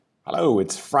Hello,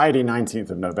 it's Friday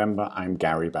 19th of November. I'm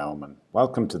Gary Bauman.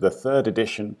 Welcome to the third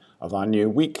edition of our new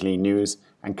weekly news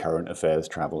and current affairs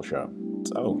travel show.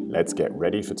 So let's get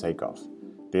ready for takeoff.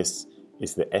 This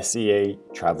is the SEA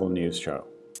Travel News Show.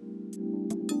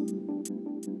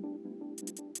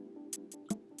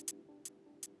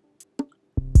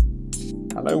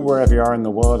 Hello, wherever you are in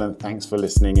the world, and thanks for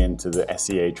listening in to the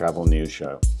SEA Travel News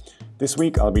Show. This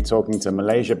week, I'll be talking to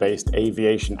Malaysia-based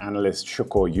aviation analyst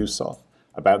Shukor Yusof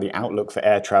about the outlook for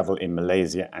air travel in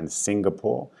Malaysia and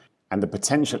Singapore and the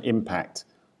potential impact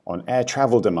on air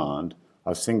travel demand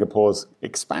of Singapore's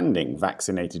expanding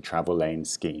vaccinated travel lane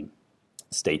scheme.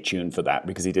 Stay tuned for that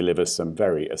because he delivers some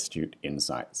very astute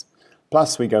insights.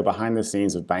 Plus, we go behind the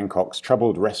scenes of Bangkok's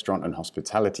troubled restaurant and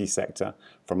hospitality sector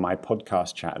from my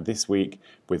podcast chat this week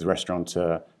with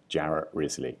restaurateur Jarrett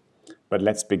Wrisley. But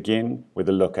let's begin with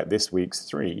a look at this week's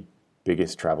three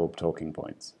biggest travel talking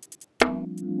points.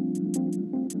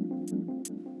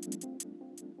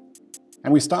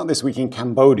 And we start this week in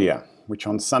Cambodia, which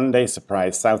on Sunday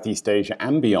surprised Southeast Asia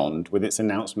and beyond with its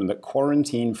announcement that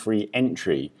quarantine-free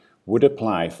entry would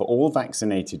apply for all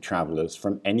vaccinated travellers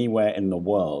from anywhere in the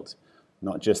world.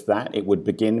 Not just that, it would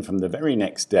begin from the very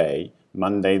next day,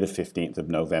 Monday the 15th of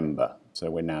November.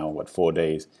 So we're now, 4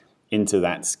 days into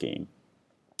that scheme.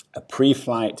 A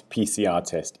pre-flight PCR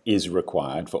test is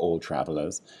required for all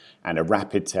travellers, and a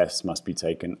rapid test must be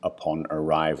taken upon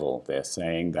arrival. They're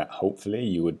saying that hopefully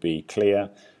you would be clear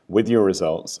with your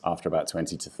results after about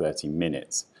 20 to 30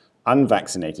 minutes.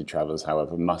 Unvaccinated travellers,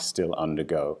 however, must still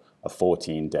undergo a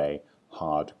 14-day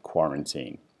hard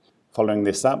quarantine. Following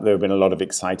this up, there have been a lot of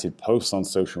excited posts on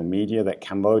social media that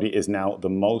Cambodia is now the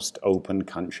most open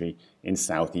country in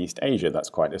Southeast Asia. That's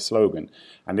quite a slogan.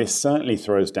 And this certainly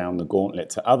throws down the gauntlet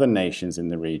to other nations in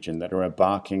the region that are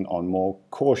embarking on more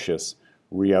cautious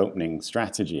reopening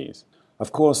strategies.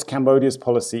 Of course, Cambodia's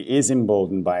policy is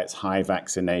emboldened by its high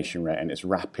vaccination rate and its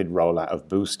rapid rollout of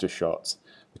booster shots.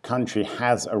 The country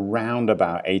has around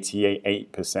about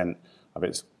 88% of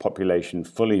its population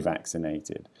fully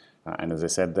vaccinated. And as I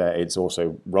said there, it's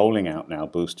also rolling out now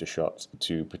booster shots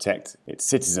to protect its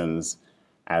citizens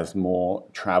as more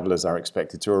travellers are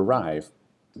expected to arrive.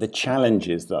 The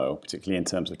challenges, though, particularly in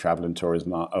terms of travel and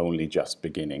tourism, are only just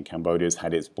beginning. Cambodia's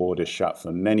had its borders shut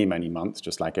for many, many months,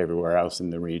 just like everywhere else in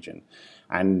the region.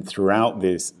 And throughout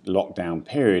this lockdown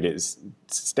period, it's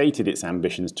stated its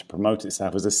ambitions to promote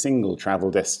itself as a single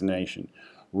travel destination,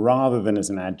 rather than as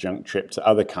an adjunct trip to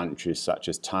other countries such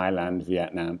as Thailand,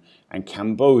 Vietnam, and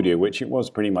Cambodia, which it was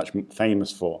pretty much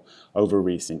famous for over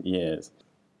recent years.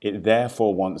 It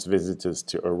therefore wants visitors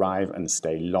to arrive and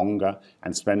stay longer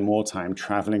and spend more time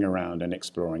traveling around and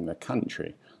exploring the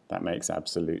country. That makes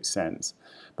absolute sense.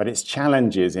 But its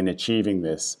challenges in achieving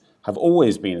this have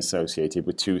always been associated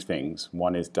with two things.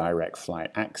 One is direct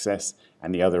flight access,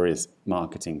 and the other is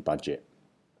marketing budget.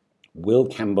 Will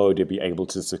Cambodia be able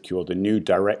to secure the new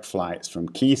direct flights from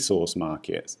key source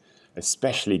markets,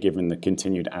 especially given the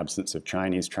continued absence of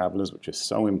Chinese travellers, which is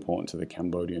so important to the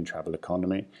Cambodian travel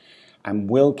economy? And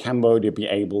will Cambodia be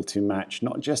able to match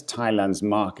not just Thailand's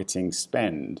marketing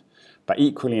spend, but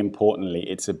equally importantly,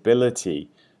 its ability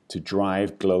to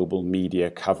drive global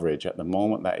media coverage? At the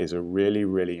moment, that is a really,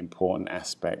 really important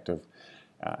aspect of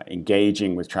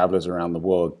engaging with travellers around the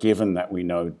world, given that we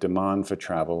know demand for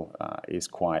travel is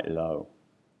quite low.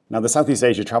 Now, the Southeast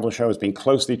Asia Travel Show has been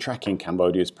closely tracking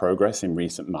Cambodia's progress in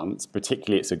recent months,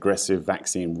 particularly its aggressive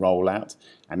vaccine rollout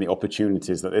and the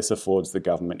opportunities that this affords the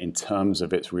government in terms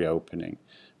of its reopening.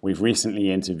 We've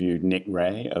recently interviewed Nick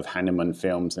Ray of Hanuman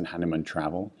Films and Hanuman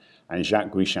Travel and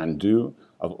Jacques Guichandu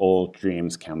of All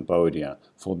Dreams Cambodia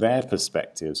for their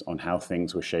perspectives on how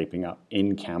things were shaping up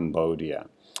in Cambodia.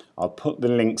 I'll put the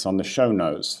links on the show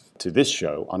notes to this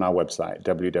show on our website,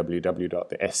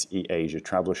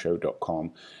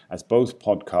 www.theseasiatravelshow.com, as both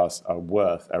podcasts are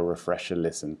worth a refresher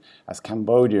listen, as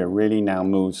Cambodia really now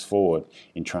moves forward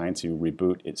in trying to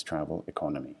reboot its travel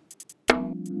economy.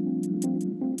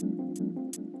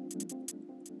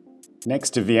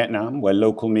 Next to Vietnam, where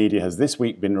local media has this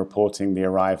week been reporting the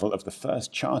arrival of the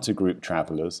first charter group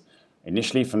travellers,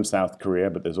 initially from South Korea,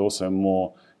 but there's also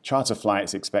more charter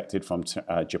flights expected from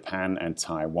Japan and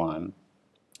Taiwan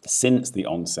since the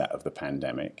onset of the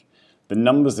pandemic. The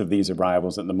numbers of these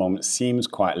arrivals at the moment seems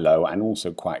quite low and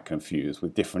also quite confused,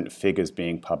 with different figures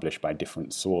being published by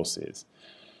different sources.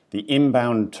 The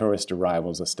inbound tourist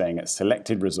arrivals are staying at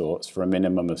selected resorts for a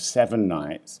minimum of 7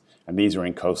 nights, and these are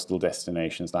in coastal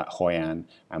destinations like Hoi An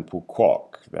and Phu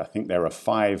Quoc. I think there are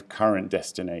 5 current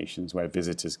destinations where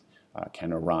visitors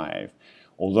can arrive.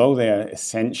 Although they are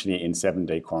essentially in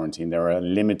 7-day quarantine, there are a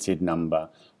limited number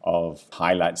of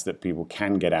highlights that people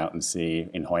can get out and see.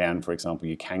 In Hoi An, for example,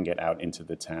 you can get out into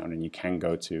the town and you can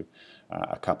go to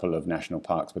a couple of national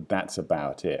parks, but that's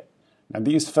about it. Now,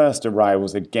 these first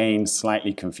arrivals, again,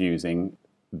 slightly confusing.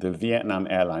 The Vietnam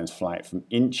Airlines flight from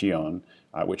Incheon,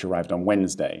 which arrived on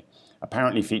Wednesday,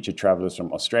 apparently featured travelers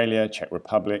from Australia, Czech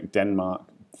Republic, Denmark,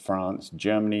 France,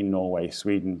 Germany, Norway,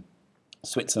 Sweden,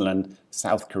 Switzerland,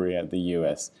 South Korea, the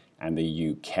US, and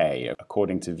the UK.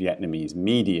 According to Vietnamese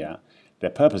media, their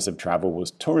purpose of travel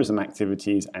was tourism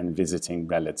activities and visiting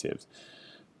relatives.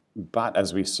 But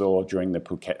as we saw during the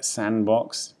Phuket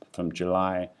Sandbox from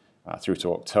July through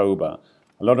to October,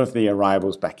 a lot of the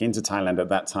arrivals back into Thailand at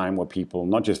that time were people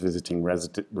not just visiting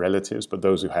relatives, but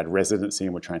those who had residency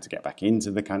and were trying to get back into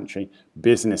the country,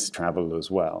 business travel as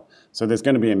well. So there's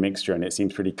going to be a mixture, and it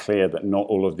seems pretty clear that not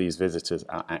all of these visitors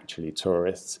are actually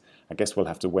tourists. I guess we'll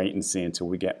have to wait and see until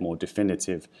we get more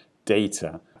definitive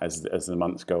data as the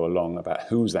months go along about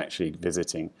who's actually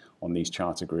visiting on these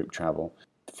charter group travel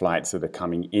flights that are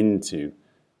coming into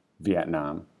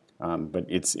Vietnam. But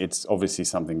it's obviously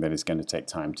something that is going to take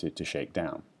time to shake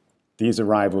down. These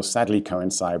arrivals sadly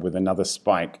coincide with another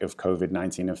spike of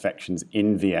COVID-19 infections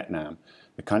in Vietnam.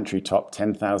 The country topped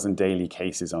 10,000 daily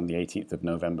cases on the 18th of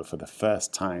November for the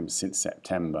first time since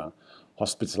September.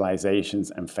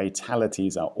 Hospitalizations and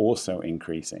fatalities are also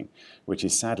increasing, which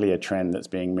is sadly a trend that's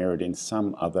being mirrored in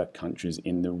some other countries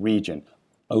in the region.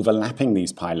 Overlapping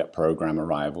these pilot program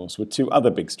arrivals were two other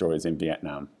big stories in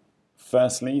Vietnam.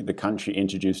 Firstly, the country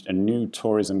introduced a new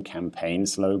tourism campaign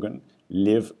slogan,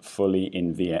 "Live Fully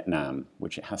in Vietnam,"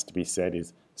 which it has to be said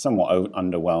is somewhat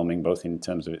underwhelming, both in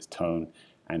terms of its tone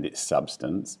and its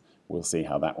substance. We'll see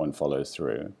how that one follows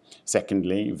through.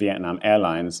 Secondly, Vietnam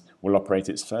Airlines will operate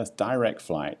its first direct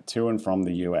flight to and from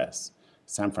the US.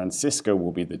 San Francisco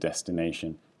will be the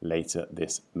destination later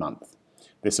this month.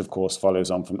 This, of course,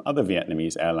 follows on from other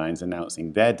Vietnamese airlines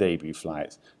announcing their debut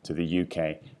flights to the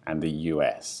UK and the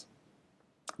US.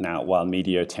 Now, while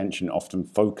media attention often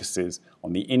focuses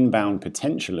on the inbound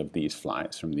potential of these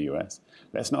flights from the US,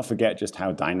 let's not forget just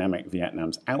how dynamic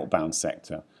Vietnam's outbound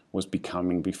sector was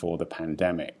becoming before the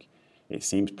pandemic. It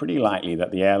seems pretty likely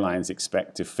that the airlines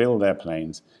expect to fill their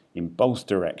planes in both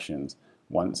directions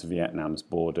once Vietnam's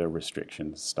border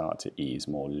restrictions start to ease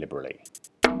more liberally.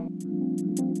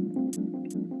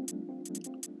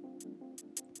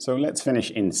 So let's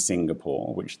finish in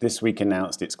Singapore, which this week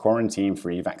announced its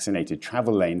quarantine-free vaccinated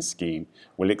travel lane scheme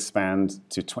will expand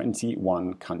to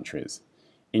 21 countries.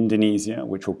 Indonesia,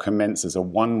 which will commence as a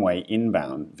one-way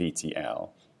inbound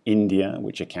VTL. India,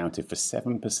 which accounted for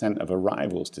 7% of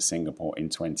arrivals to Singapore in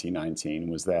 2019,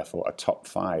 was therefore a top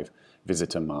 5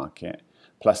 visitor market.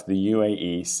 Plus the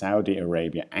UAE, Saudi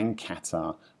Arabia, and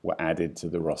Qatar were added to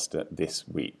the roster this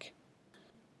week.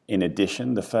 In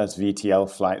addition, the first VTL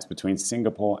flights between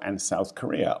Singapore and South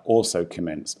Korea also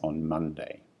commenced on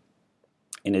Monday.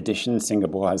 In addition,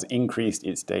 Singapore has increased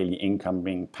its daily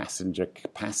incoming passenger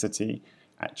capacity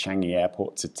at Changi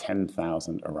Airport to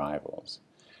 10,000 arrivals.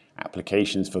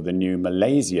 Applications for the new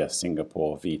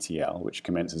Malaysia-Singapore VTL, which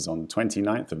commences on the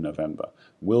 29th of November,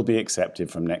 will be accepted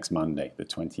from next Monday, the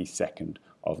 22nd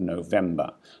of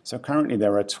November. So currently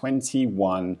there are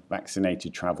 21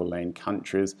 vaccinated travel lane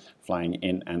countries flying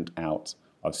in and out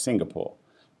of Singapore.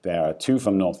 There are 2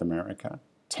 from North America,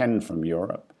 10 from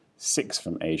Europe, 6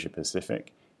 from Asia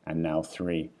Pacific, and now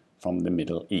 3 from the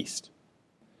Middle East.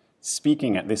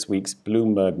 Speaking at this week's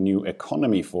Bloomberg New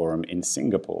Economy Forum in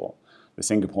Singapore, the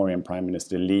Singaporean Prime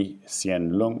Minister Lee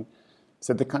Hsien Loong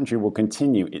said the country will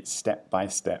continue its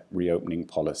step-by-step reopening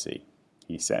policy.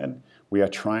 He said, "We are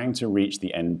trying to reach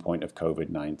the end point of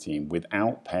COVID-19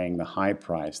 without paying the high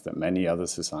price that many other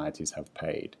societies have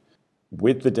paid.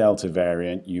 With the Delta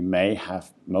variant, you may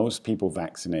have most people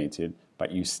vaccinated,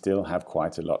 but you still have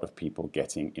quite a lot of people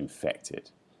getting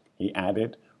infected." He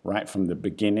added, "Right from the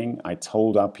beginning, I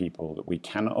told our people that we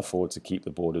cannot afford to keep the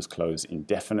borders closed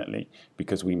indefinitely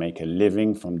because we make a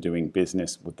living from doing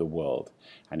business with the world.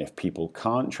 And if people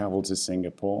can't travel to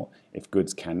Singapore, if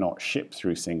goods cannot ship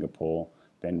through Singapore,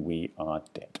 then we are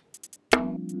dead."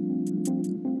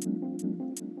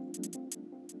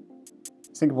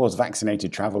 Singapore's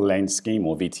Vaccinated Travel Lane Scheme,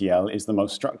 or VTL, is the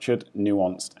most structured,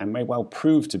 nuanced, and may well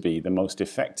prove to be the most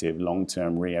effective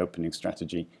long-term reopening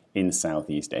strategy in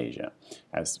Southeast Asia.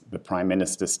 As the Prime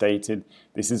Minister stated,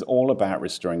 this is all about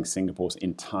restoring Singapore's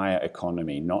entire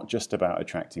economy, not just about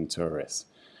attracting tourists.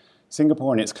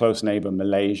 Singapore and its close neighbour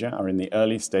Malaysia are in the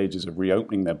early stages of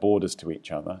reopening their borders to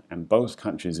each other, and both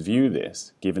countries view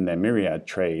this, given their myriad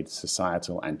trade,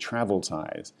 societal and travel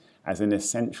ties, as an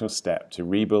essential step to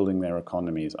rebuilding their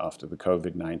economies after the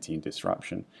COVID-19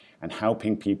 disruption and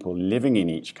helping people living in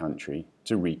each country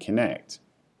to reconnect.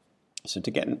 So to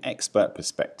get an expert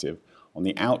perspective on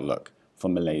the outlook for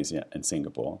Malaysia and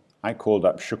Singapore, I called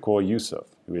up Shukor Yusof,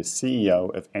 who is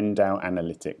CEO of Endau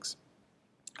Analytics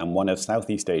and one of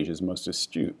Southeast Asia's most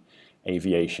astute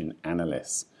aviation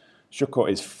analysts. Shukor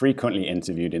is frequently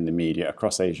interviewed in the media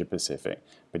across Asia Pacific,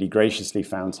 but he graciously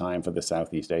found time for the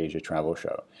Southeast Asia Travel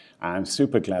Show. I'm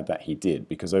super glad that he did,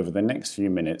 because over the next few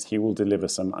minutes he will deliver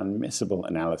some unmissable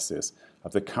analysis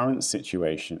of the current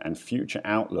situation and future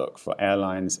outlook for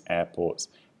airlines, airports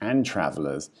and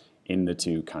travellers in the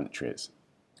two countries.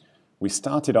 We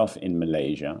started off in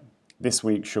Malaysia. This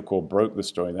week, Shukor broke the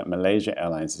story that Malaysia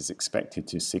Airlines is expected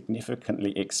to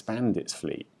significantly expand its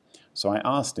fleet. So I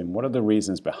asked him, what are the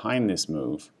reasons behind this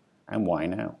move and why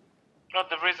now? Well,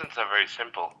 the reasons are very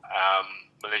simple.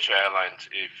 Malaysia Airlines,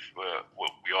 if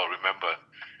we all remember,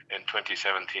 in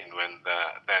 2017 when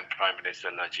then Prime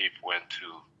Minister Najib went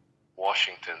to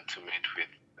Washington to meet with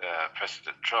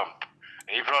President Trump,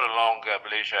 and he brought along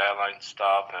Malaysia Airlines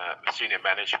staff, senior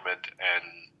management,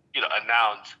 and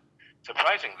announced,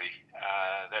 surprisingly,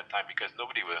 that time, because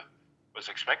nobody was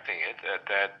expecting it,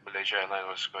 that Malaysia Airlines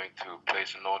was going to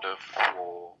place an order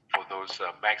for those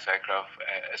MAX aircraft,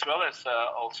 as well as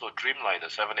also Dreamliner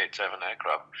 787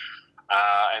 aircraft.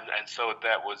 And so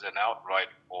that was an outright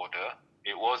order.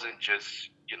 It wasn't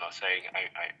just, saying,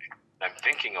 I'm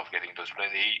thinking of getting those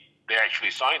planes. They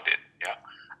actually signed it, yeah?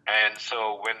 And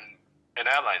so when an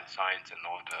airline signs an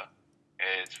order,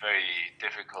 it's very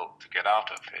difficult to get out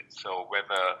of it. So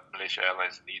whether Malaysia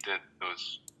Airlines needed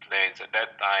those planes at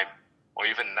that time or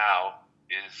even now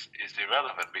is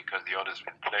irrelevant, because the order's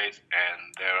been placed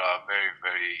and there are very,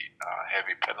 very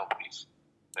heavy penalties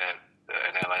that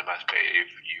an airline must pay if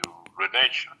you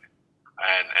renege on it.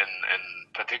 And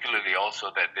particularly also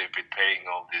that they've been paying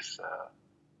all these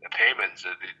payments,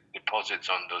 the deposits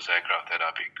on those aircraft that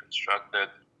are being constructed.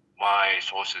 My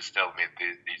sources tell me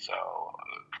these are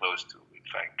close to, in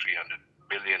fact, 300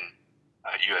 million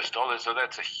US dollars. So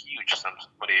that's a huge sum of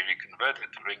money. If you convert it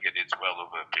to ringgit, it's well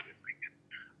over 1 billion ringgit.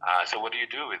 So what do you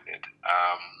do with it,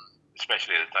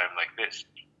 especially at a time like this?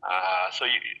 So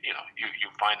you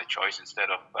find a choice.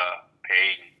 Instead of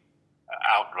paying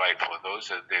outright for those,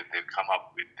 they've come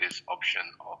up with this option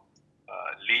of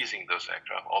leasing those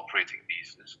aircraft, operating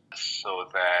leases, so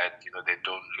that they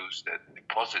don't lose the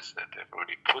deposits that they've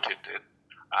already put into it.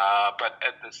 But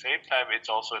at the same time, it's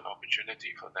also an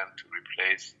opportunity for them to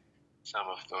replace some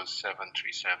of those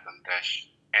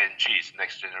 737-NGs,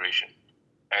 next generation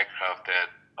aircraft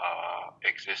that are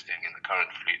existing in the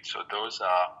current fleet. So those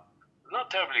are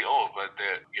not terribly old, but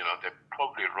they're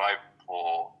probably ripe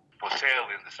for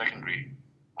sale in the secondary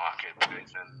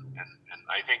marketplace, and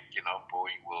I think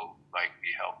Boeing will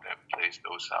likely help them place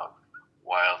those out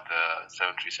while the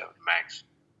 737 MAX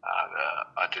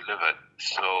are delivered.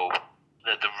 So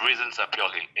the reasons are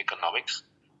purely economics.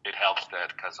 It helps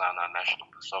that Khazanah National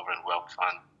Sovereign Wealth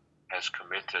Fund has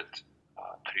committed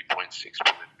 3.6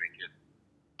 billion ringgit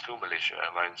to Malaysia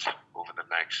Airlines over the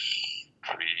next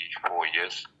 3-4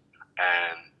 years,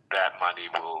 and that money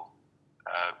will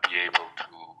be able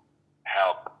to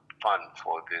help fund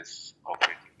for this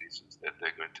operating leases that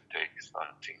they're going to take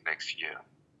starting next year.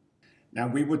 Now,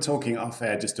 we were talking off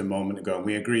air just a moment ago, and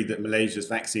we agreed that Malaysia's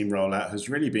vaccine rollout has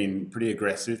really been pretty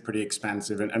aggressive, pretty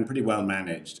expansive, and pretty well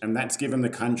managed. And that's given the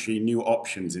country new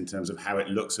options in terms of how it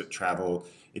looks at travel.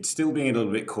 It's still being a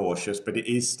little bit cautious, but it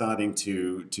is starting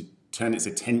to turn its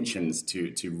attentions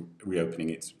to reopening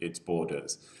its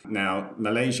borders. Now,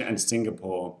 Malaysia and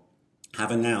Singapore have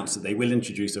announced that they will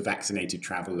introduce a vaccinated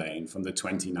travel lane from the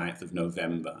 29th of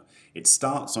November. It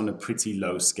starts on a pretty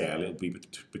low scale. It'll be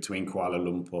between Kuala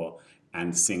Lumpur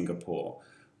and Singapore.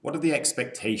 What are the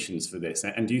expectations for this?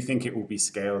 And do you think it will be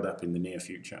scaled up in the near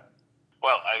future?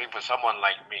 Well, I think for someone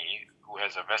like me who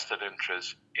has a vested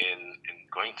interest in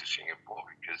going to Singapore,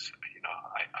 because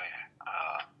I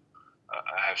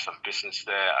have some business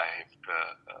there, I have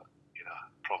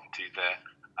property there.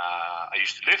 I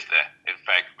used to live there, in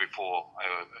fact, before I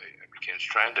became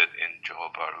stranded in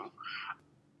Johor Bahru.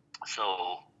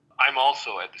 So I'm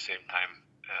also at the same time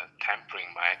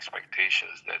tempering my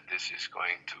expectations that this is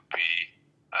going to be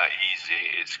easy,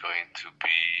 it's going to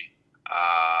be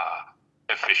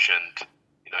efficient,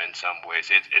 in some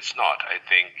ways. It's not. I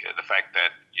think the fact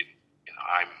that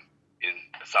I'm in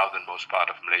the southernmost part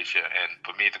of Malaysia, and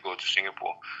for me to go to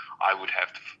Singapore, I would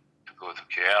have to go to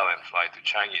KL and fly to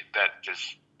Changi. That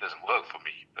just doesn't work for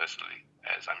me personally,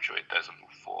 as I'm sure it doesn't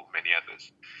for many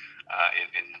others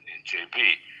in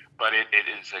JB. But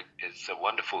it's a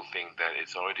wonderful thing that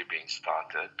it's already being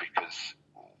started, because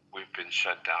we've been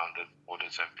shut down. The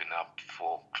borders have been up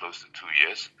for close to 2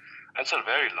 years. That's a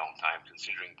very long time,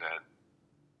 considering that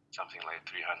something like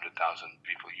 300,000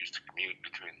 people used to commute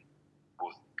between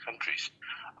both countries.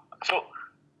 So,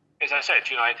 as I said,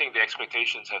 I think the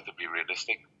expectations have to be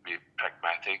realistic, be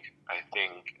pragmatic. I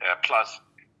think, plus,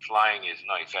 flying is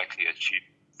not exactly a cheap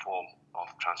form of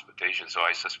transportation, so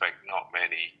I suspect not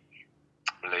many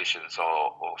Malaysians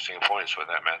or Singaporeans, for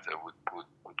that matter,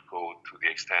 would go to the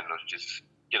extent of just,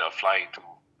 flying to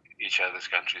each other's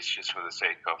countries just for the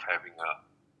sake of having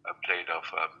a plate of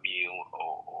a meal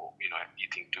or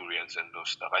eating durians and those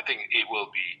stuff. I think it will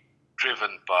be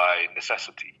driven by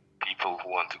necessity. People who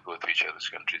want to go to each other's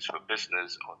countries for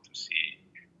business or to see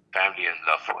family and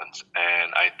loved ones.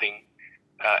 And I think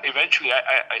eventually,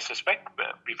 I suspect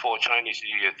that before Chinese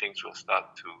New Year, things will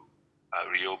start to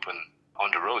reopen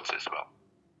on the roads as well.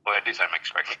 Or at least I'm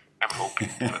hoping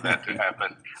for that to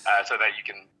happen, so that you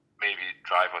can maybe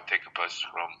drive or take a bus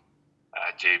from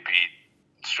JB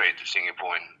straight to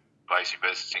Singapore and vice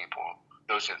versa.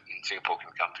 Those in Singapore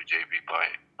can come to JB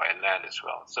by land as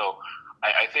well. So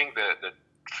I think the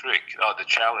trick, or the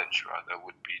challenge rather,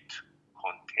 would be to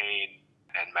contain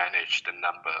and manage the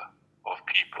number of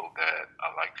people that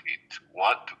are likely to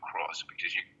want to cross,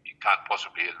 because you can't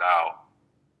possibly allow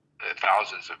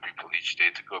thousands of people each day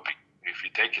to go. If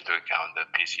you take into account the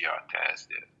PCR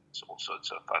test, there's all sorts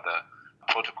of other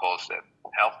health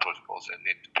protocols that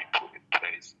need to be put in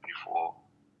place before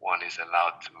one is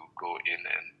allowed to go in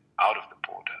and out of the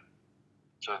border.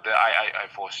 So I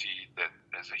foresee that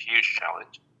there's a huge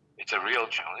challenge. It's a real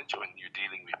challenge when you're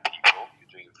dealing with people, you're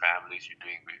dealing with families, you're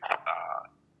dealing with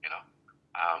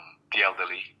the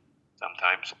elderly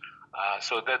sometimes.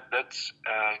 So that's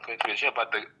going to be a challenge.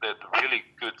 But the really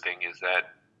good thing is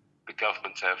that the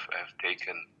governments have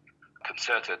taken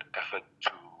concerted effort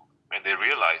to, and they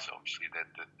realize obviously that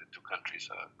the two countries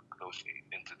are closely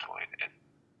intertwined, and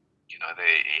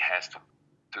it has to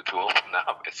open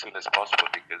up as soon as possible,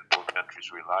 because both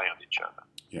countries rely on each other.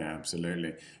 Yeah,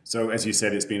 absolutely. So as you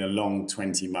said, it's been a long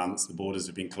 20 months. The borders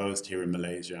have been closed here in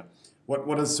Malaysia. What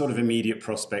are the sort of immediate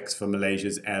prospects for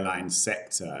Malaysia's airline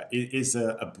sector? Is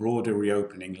a broader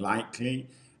reopening likely?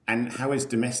 And how is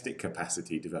domestic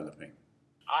capacity developing?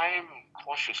 I'm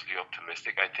cautiously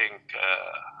optimistic. I think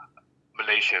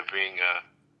Malaysia being a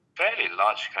fairly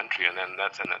large country, and then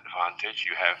that's an advantage.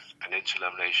 You have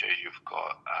Peninsular Malaysia, you've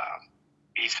got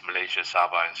East Malaysia,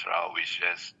 Sabah and Sarawak, which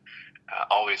has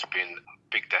always been a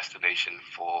big destination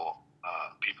for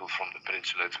people from the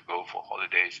peninsula to go for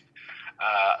holidays.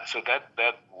 So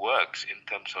that works in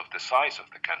terms of the size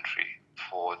of the country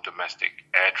for domestic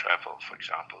air travel, for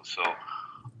example. So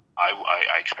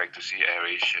I expect to see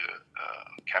AirAsia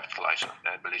capitalize on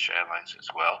that, Malaysia Airlines as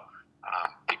well,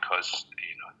 because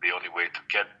the only way to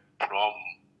get from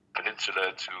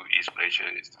Peninsula to East Malaysia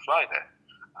is to fly there.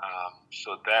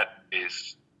 So that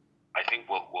is, I think,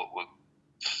 will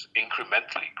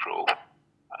incrementally grow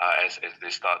as they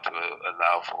start to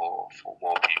allow for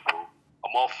more people, or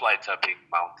more flights are being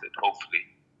mounted, hopefully,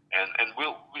 and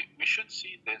we should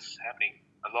see this happening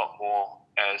a lot more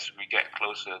as we get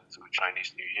closer to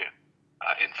Chinese New Year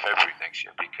in February next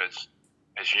year, because,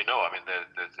 as you know,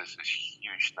 there's this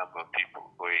huge number of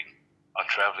people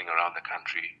traveling around the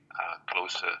country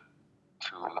closer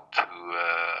to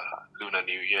Lunar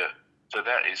New Year. So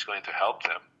that is going to help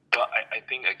them. But I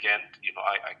think, again,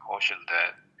 I caution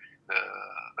that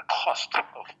the cost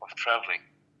of traveling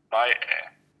by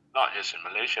air, not just in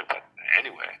Malaysia, but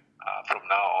anywhere, from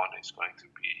now on is going to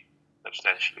be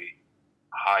substantially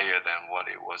higher than what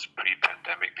it was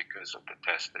pre-pandemic, because of the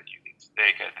tests that you need to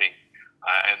take, I think.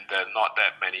 And there are not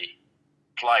that many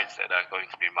flights that are going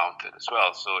to be mounted as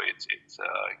well. So it's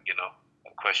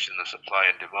a question of supply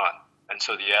and demand. And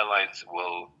so the airlines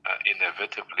will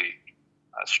inevitably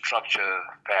structure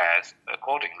fares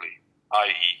accordingly,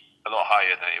 i.e. a lot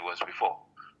higher than it was before.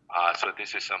 So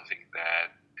this is something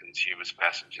that consumers,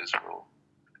 passengers will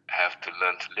have to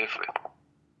learn to live with.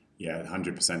 Yeah,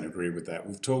 100% agree with that.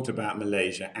 We've talked about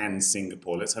Malaysia and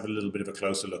Singapore. Let's have a little bit of a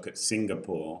closer look at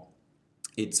Singapore.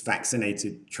 Its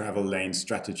vaccinated travel lane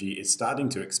strategy is starting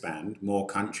to expand. More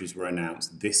countries were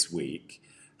announced this week.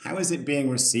 How is it being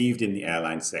received in the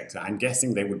airline sector? I'm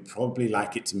guessing they would probably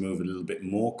like it to move a little bit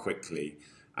more quickly,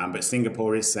 but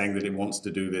Singapore is saying that it wants to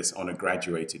do this on a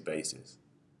graduated basis.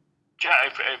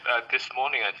 Yeah, this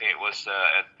morning, I think it was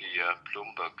at the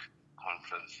Bloomberg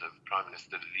conference, Prime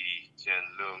Minister Lee Hsien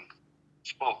Loong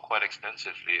spoke quite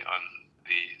extensively on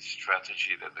the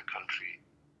strategy that the country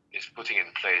is putting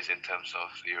in place in terms of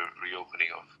the reopening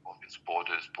of its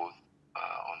borders, both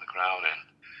on the ground and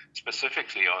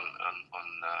specifically on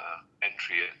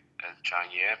entry at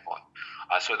Changi Airport.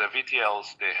 So the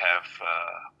VTLs, they have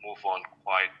moved on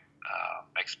quite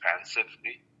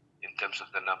expansively in terms of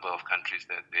the number of countries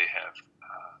that they have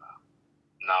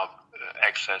now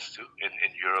access to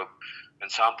in Europe and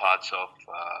some parts of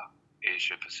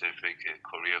Asia Pacific,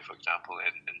 Korea, for example,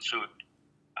 and soon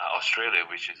Australia,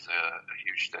 which is a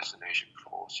huge destination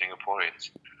for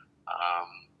Singaporeans.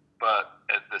 But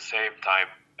at the same time,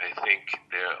 I think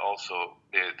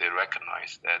they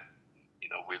recognize that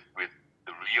with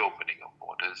the reopening of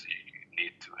borders, you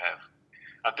need to have.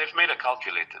 They've made a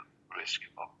calculated risk,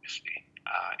 obviously,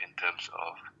 in terms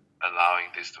of allowing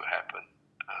this to happen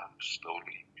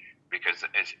slowly, because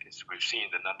as we've seen,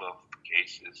 the number of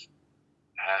cases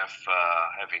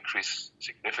have increased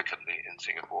significantly in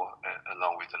Singapore,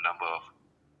 along with the number of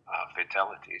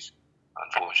fatalities,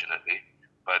 unfortunately.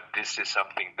 But this is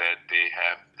something that they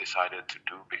have decided to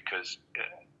do because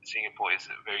Singapore is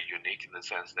very unique in the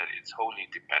sense that it's wholly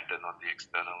dependent on the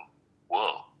external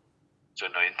world. So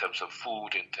now in terms of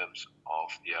food, in terms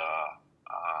of their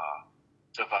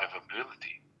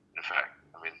survivability, in fact,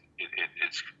 I mean,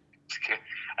 it's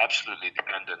absolutely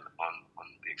dependent on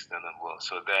the external world.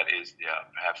 So that is their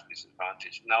perhaps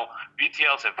disadvantage. Now,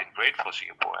 VTLs have been great for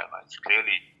Singapore Airlines.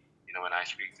 Clearly, when I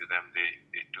speak to them,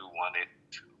 they do want it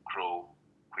to grow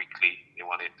quickly. They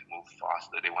want it to move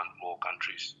faster. They want more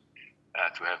countries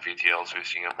to have VTLs with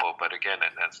Singapore. But again,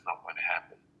 and that's not going to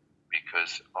happen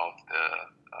because of the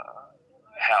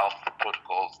health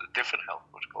protocols, the different health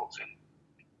protocols in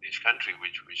each country,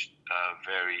 which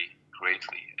vary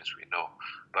greatly, as we know.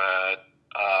 But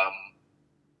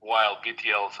while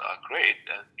VTLs are great,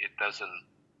 it doesn't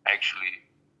actually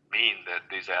mean that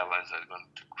these airlines are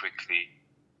going to quickly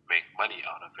make money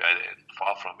out of it. And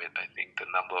far from it. I think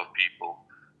the number of people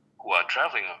who are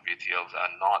traveling on VTLs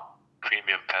are not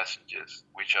premium passengers,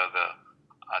 which are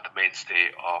the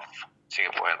mainstay of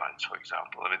Singapore Airlines, for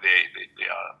example. I mean, they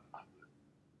are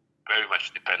very much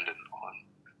dependent on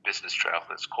business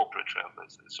travelers, corporate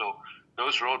travelers. And so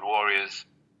those road warriors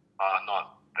are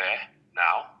not there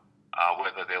now.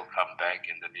 Whether they'll come back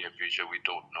in the near future, we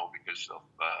don't know because of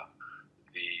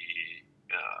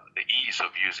the ease of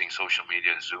using social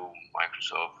media, Zoom,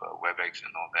 Microsoft, WebEx,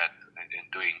 and all that, and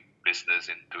doing business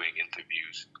and doing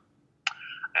interviews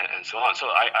and so on. So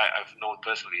I've known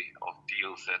personally of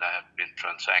deals that have been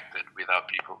transacted without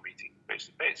people meeting face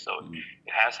to face. So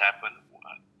it has happened.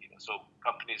 So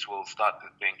companies will start to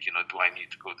think, do I need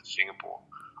to go to Singapore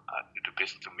to do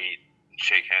business, to meet and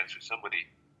shake hands with somebody?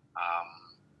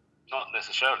 Not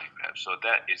necessarily, perhaps. So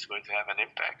that is going to have an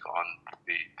impact on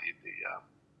the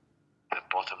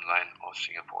bottom line of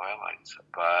Singapore Airlines.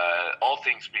 But all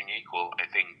things being equal, I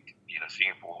think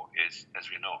Singapore is, as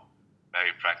we know,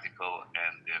 very practical,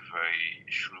 and they're very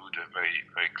shrewd and very,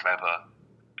 very clever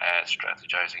at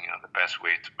strategizing on the best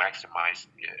way to maximize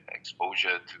the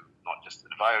exposure to not just the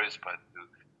virus, but to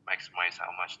maximize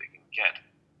how much they can get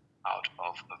out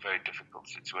of a very difficult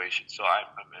situation. So I'm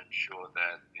sure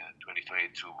that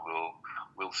 2022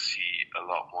 will see a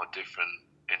lot more different,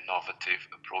 innovative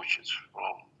approaches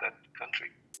from that country.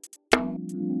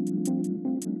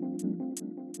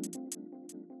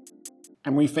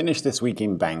 And we finish this week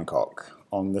in Bangkok.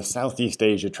 On the Southeast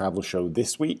Asia Travel Show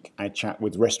this week, I chat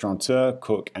with restaurateur,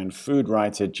 cook, and food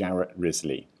writer Jarrett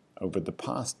Wrisley. Over the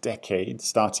past decade,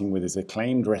 starting with his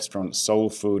acclaimed restaurant Soul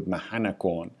Food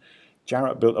Mahanakorn,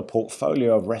 Jarrett built a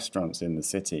portfolio of restaurants in the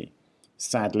city.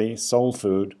 Sadly, Soul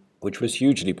Food, which was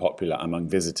hugely popular among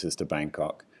visitors to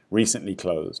Bangkok, recently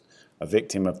closed, a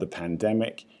victim of the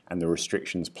pandemic and the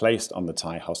restrictions placed on the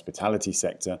Thai hospitality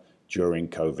sector during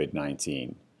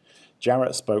COVID-19.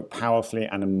 Jarrett spoke powerfully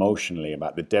and emotionally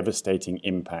about the devastating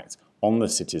impact on the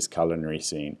city's culinary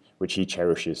scene, which he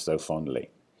cherishes so fondly.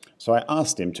 So I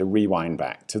asked him to rewind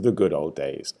back to the good old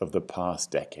days of the past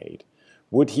decade.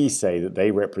 Would he say that they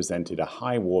represented a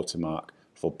high watermark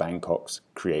for Bangkok's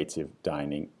creative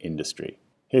dining industry?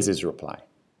 Here's his reply.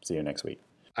 See you next week.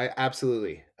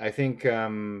 Absolutely. I think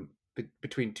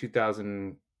between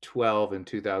 2012 and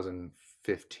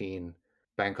 2015,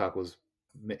 Bangkok was,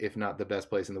 if not the best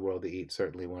place in the world to eat,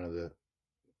 certainly one of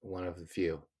the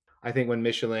few. I think when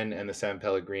Michelin and the San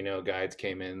Pellegrino guides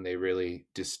came in, they really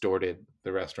distorted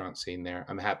the restaurant scene there.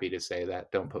 I'm happy to say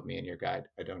that. Don't put me in your guide.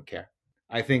 I don't care.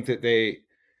 I think that they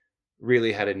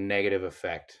really had a negative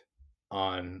effect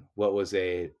on what was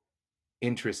a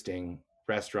interesting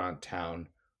restaurant town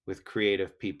with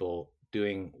creative people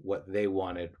doing what they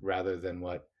wanted rather than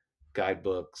what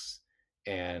guidebooks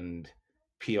and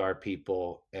PR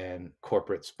people and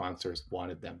corporate sponsors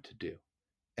wanted them to do.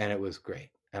 And it was great.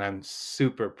 And I'm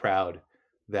super proud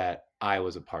that I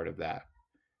was a part of that.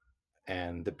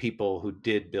 And the people who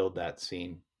did build that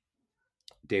scene,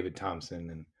 David Thompson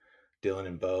and Dylan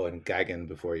and Bo and Gagan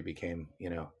before he became,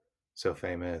 so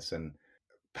famous, and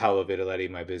Paolo Vitaletti,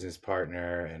 my business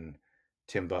partner, and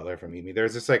Tim Butler from Eat Me.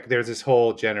 There's this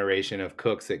whole generation of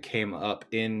cooks that came up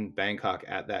in Bangkok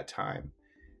at that time.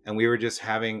 And we were just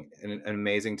having an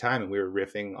amazing time, and we were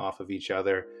riffing off of each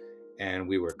other, and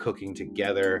we were cooking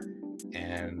together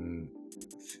and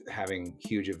having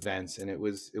huge events, and it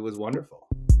was wonderful.